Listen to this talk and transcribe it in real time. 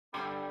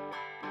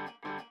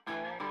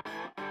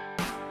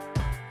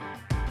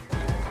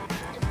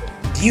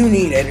Do you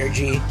need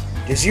energy?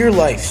 Does your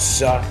life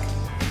suck?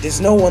 Does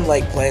no one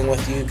like playing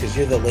with you because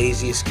you're the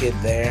laziest kid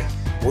there?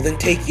 Well then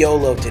take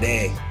YOLO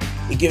today.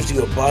 It gives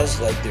you a buzz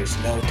like there's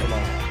no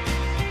tomorrow.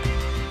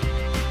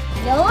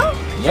 YOLO?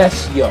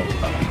 Yes, YOLO.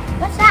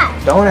 What's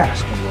that? Don't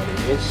ask me what it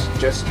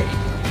is, just take it.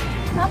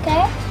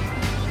 Okay.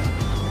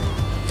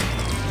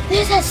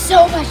 This has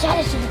so much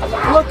energy.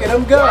 Look at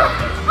him go!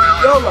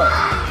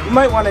 YOLO! You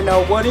might want to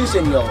know what is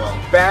in YOLO.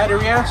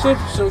 Battery acid,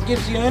 so it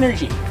gives you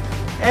energy.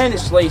 And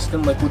it's laced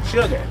in liquid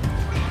sugar.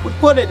 We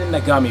put it in the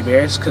gummy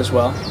bears because,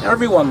 well,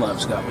 everyone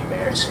loves gummy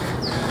bears.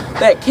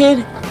 That kid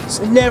has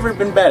never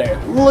been better.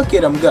 Look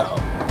at him go.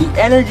 The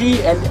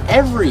energy and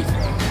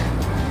everything.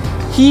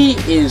 He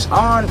is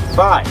on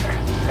fire.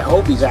 I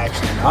hope he's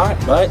actually not,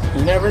 but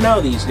you never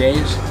know these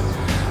days.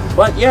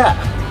 But yeah,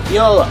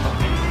 YOLO.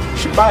 You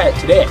should buy it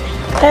today.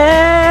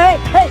 Hey,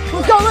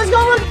 let's go!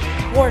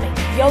 Warning,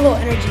 YOLO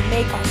energy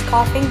may cause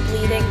coughing,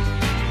 bleeding,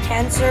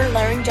 cancer,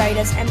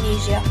 laryngitis,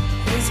 amnesia,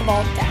 and least of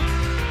all,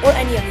 death, or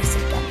any of these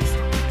symptoms.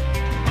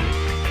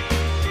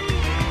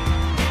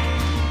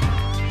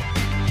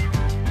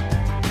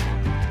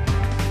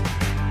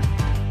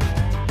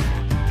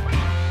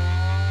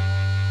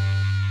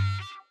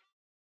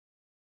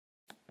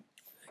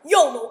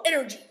 YOLO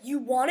energy, you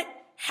want it?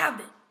 Have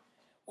it.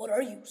 What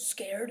are you,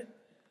 scared?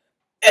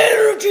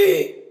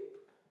 Energy!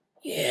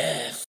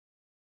 Yeah.